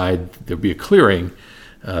other side, there'll be a clearing.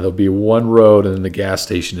 There'll be one road, and then the gas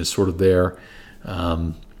station is sort of there.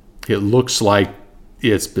 It looks like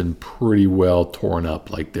it's been pretty well torn up.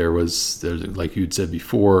 Like there's like you'd said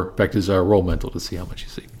before. In fact, there's our roll mental to see how much you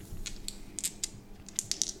see.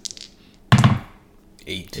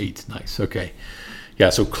 8. 8. Nice. Okay. Yeah.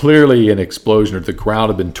 So clearly an explosion, or the ground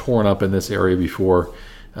had been torn up in this area before.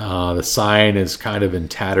 The sign is kind of in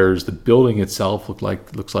tatters. The building itself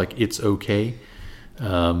looks like it's okay.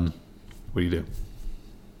 What do you do?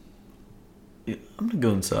 Yeah, I'm gonna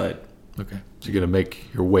go inside. Okay. So you're gonna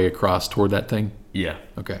make your way across toward that thing? Yeah.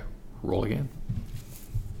 Okay. Roll again.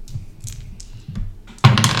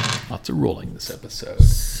 Lots of rolling this episode.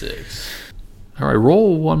 6. All right.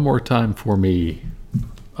 Roll one more time for me.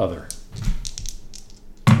 Other.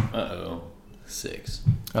 6.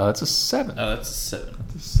 That's a 7. Oh, that's a 7.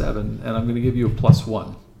 That's a 7, and I'm going to give you a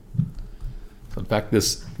 +1. So in fact,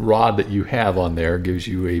 this rod that you have on there gives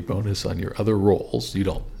you a bonus on your other rolls. You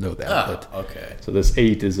don't know that. But, okay. so this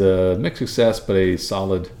 8 is a mixed success, but a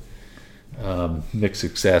solid mixed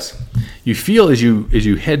success. You feel as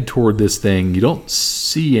you head toward this thing, you don't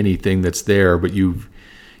see anything that's there, but you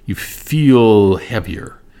feel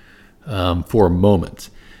heavier for a moment.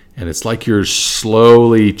 And it's like you're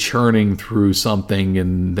slowly churning through something,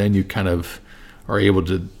 and then you kind of are able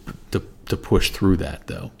to push through that,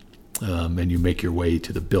 though. And you make your way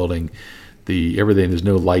to the building. There's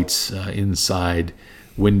no lights inside.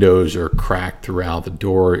 Windows are cracked throughout. The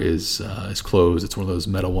door is closed. It's one of those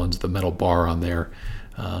metal ones with the metal bar on there.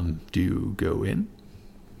 Do you go in?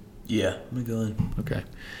 Yeah, I'm gonna go in. Okay.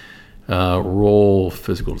 Roll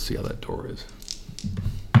physical to see how that door is.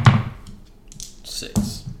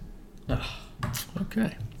 6.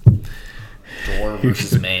 Okay. Door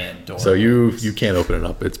versus man. Door. So you can't open it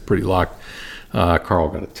up. It's pretty locked. Carl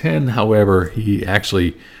got a 10. However, he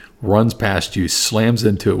actually runs past you, slams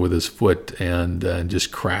into it with his foot, and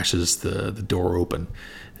just crashes the door open.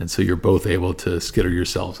 And so you're both able to skitter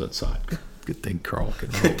yourselves inside. Good thing Carl can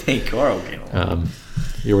roll. Hey, Carl can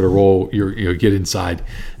You're able to roll. You get inside,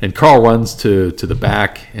 and Carl runs to the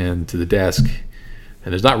back and to the desk.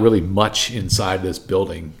 And there's not really much inside this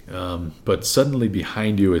building, but suddenly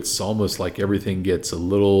behind you, it's almost like everything gets a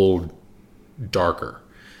little darker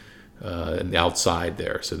on the outside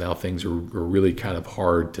there. So now things are really kind of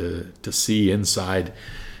hard to see inside.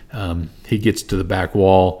 He gets to the back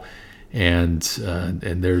wall, and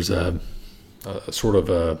there's a sort of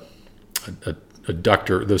a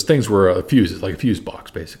ductor. Those things were a fuse, like a fuse box,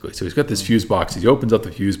 basically. So he's got this fuse box. He opens up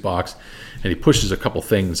the fuse box, and he pushes a couple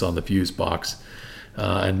things on the fuse box.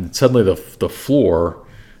 And suddenly the floor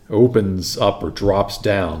opens up or drops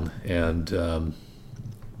down, and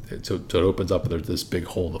so it opens up, and there's this big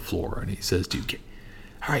hole in the floor. And he says to you,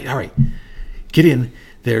 all right, get in.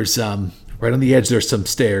 There's right on the edge. There's some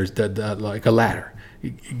stairs, that like a ladder.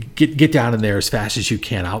 Get down in there as fast as you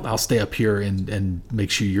can. I'll stay up here and make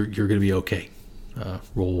sure you're going to be okay.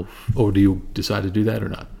 Roll. Or do you decide to do that or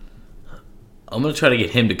not? I'm going to try to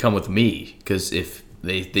get him to come with me, because if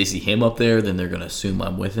they see him up there, then they're going to assume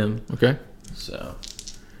I'm with him. Okay. So,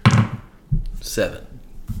 7.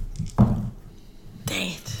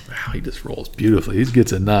 Dang it. Wow, he just rolls beautifully. He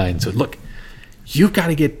gets a 9. So look, you've got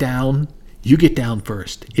to get down. You get down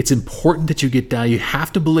first. It's important that you get down. You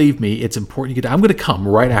have to believe me. It's important you get down. I'm going to come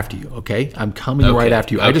right after you, okay? I'm coming right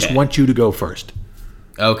after you. I just want you to go first.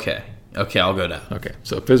 Okay, I'll go down. Okay,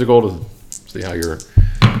 so physical to see how you're...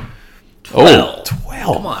 12.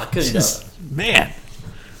 12. Come on, I couldn't do it. Man,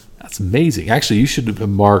 that's amazing. Actually, you should have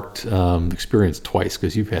marked experience twice,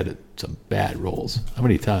 because you've had some bad rolls. How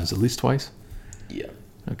many times? At least twice? Yeah.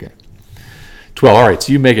 Okay. 12. All right,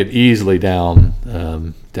 so you make it easily down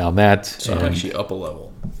that. So I'm actually up a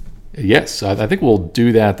level. Yes, I think we'll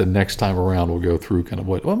do that the next time around. We'll go through kind of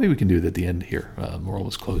well, maybe we can do it at the end here. We're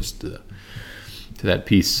almost close to that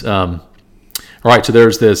piece. All right, so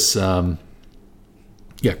there's this...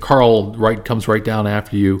 Carl comes right down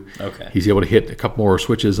after you. Okay. He's able to hit a couple more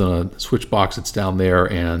switches on a switch box that's down there,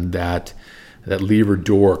 and that lever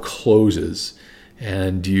door closes.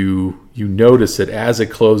 And you notice that as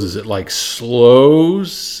it closes, it like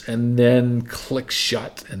slows and then clicks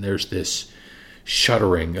shut. And there's this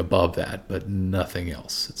shuddering above that, but nothing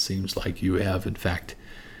else. It seems like you have in fact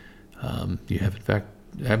been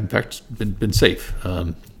safe.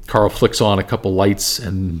 Carl flicks on a couple lights,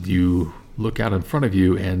 and you look out in front of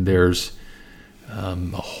you, and there's a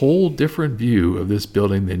whole different view of this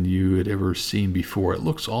building than you had ever seen before. It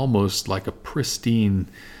looks almost like a pristine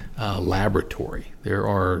laboratory.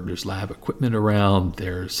 There's lab equipment around.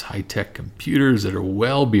 There's high-tech computers that are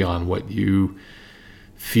well beyond what you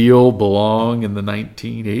feel belong in the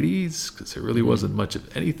 1980s, because there really wasn't much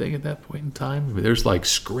of anything at that point in time. I mean, there's like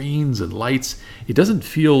screens and lights. It doesn't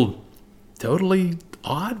feel totally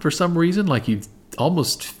odd for some reason, like you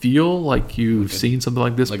almost feel like you've seen something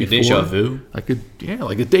like this before. Like a deja vu?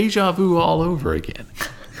 Like a deja vu all over again.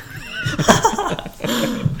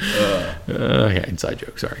 Inside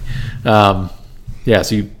joke, sorry. So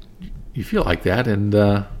you feel like that, and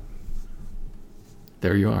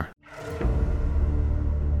there you are.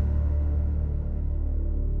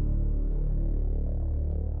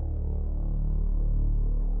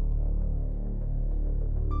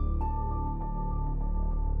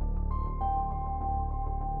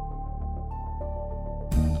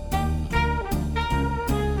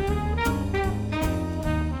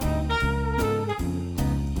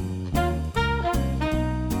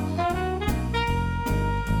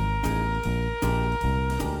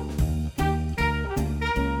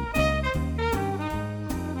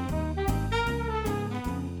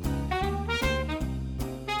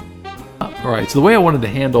 All right, so the way I wanted to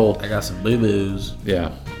handle... I got some boo-boos.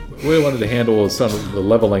 Yeah. The way I wanted to handle some of the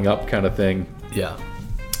leveling up kind of thing Yeah.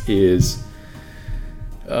 is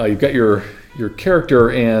you've got your character,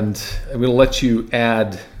 and I'm going to let you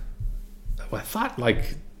add... Well, I thought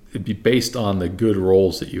like it'd be based on the good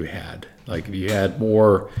rolls that you had. Like if you had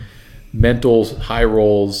more mental high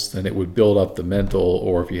rolls, then it would build up the mental,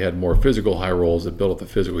 or if you had more physical high rolls, it built up the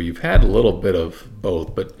physical. You've had a little bit of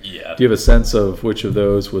both, but Yeah. do you have a sense of which of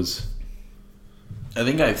those was... I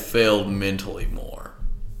think I failed mentally more.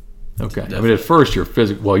 Okay. I mean, at first you're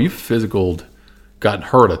physical. Well, you've physicaled, gotten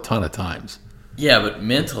hurt a ton of times. Yeah, but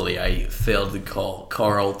mentally, I failed to call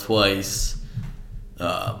Carl twice.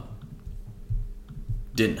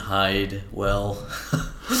 Didn't hide well.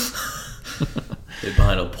 Hid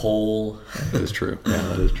behind a pole. That is true. Yeah,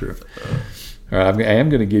 that is true. All right, I am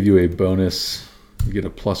going to give you a bonus. You get a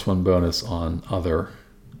 +1 bonus on other.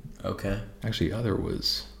 Okay. Actually, other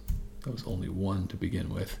was only 1 to begin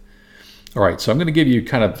with. All right, so I'm going to give you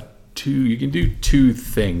kind of 2. You can do 2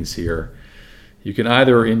 things here. You can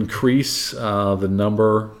either increase the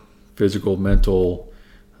number, physical, mental,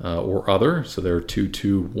 or other. So there are 2,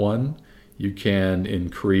 2, 1. You can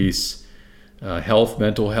increase health,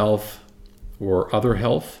 mental health, or other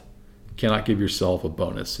health. You cannot give yourself a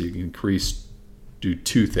bonus. So you can do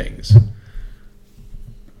 2 things.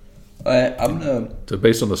 I'm gonna. So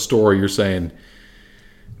based on the story, you're saying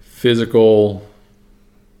physical,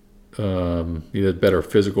 you had better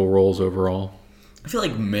physical rolls overall. I feel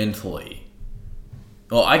like mentally.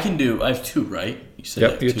 Well, I have 2, right? You said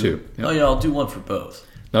Yep, you have 2. Yep. Oh yeah, I'll do 1 for both.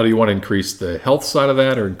 Now, do you want to increase the health side of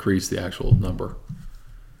that or increase the actual number?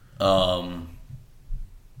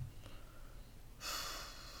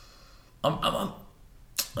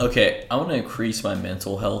 Okay, I want to increase my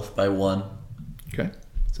mental health by 1. Okay.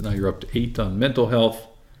 So now you're up to 8 on mental health.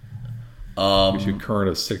 Gives you current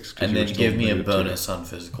of 6. And then give me a bonus on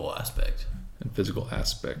physical aspect. And physical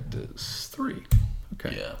aspect is 3.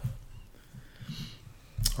 Okay. Yeah.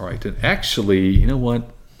 All right. And actually, you know what?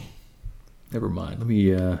 Never mind. Let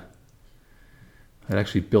me. I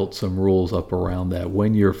actually built some rules up around that.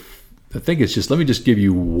 When you're, the thing is just, let me just give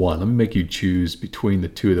you 1. Let me make you choose between the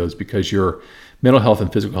 2 of those because your mental health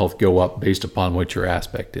and physical health go up based upon what your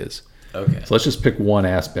aspect is. Okay. So let's just pick 1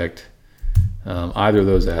 aspect. Either of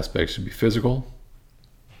those aspects should be physical.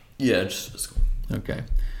 Yeah, just physical. Okay.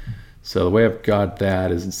 So the way I've got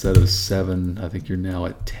that is instead of 7, I think you're now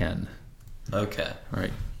at 10. Okay. All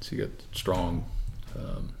right. So you got strong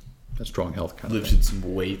health kind of Lifted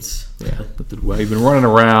some weights. Yeah. Lifted weight. You've been running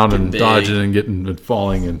around and big. dodging and getting and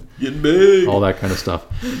falling and Getting big. all that kind of stuff.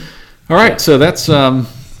 All right. So that's the end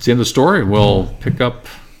of the story. We'll pick up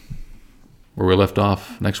where we left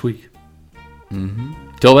off next week.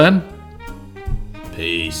 Mm-hmm. Till then.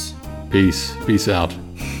 Peace. Peace out.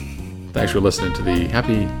 Thanks for listening to the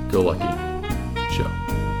Happy Go Lucky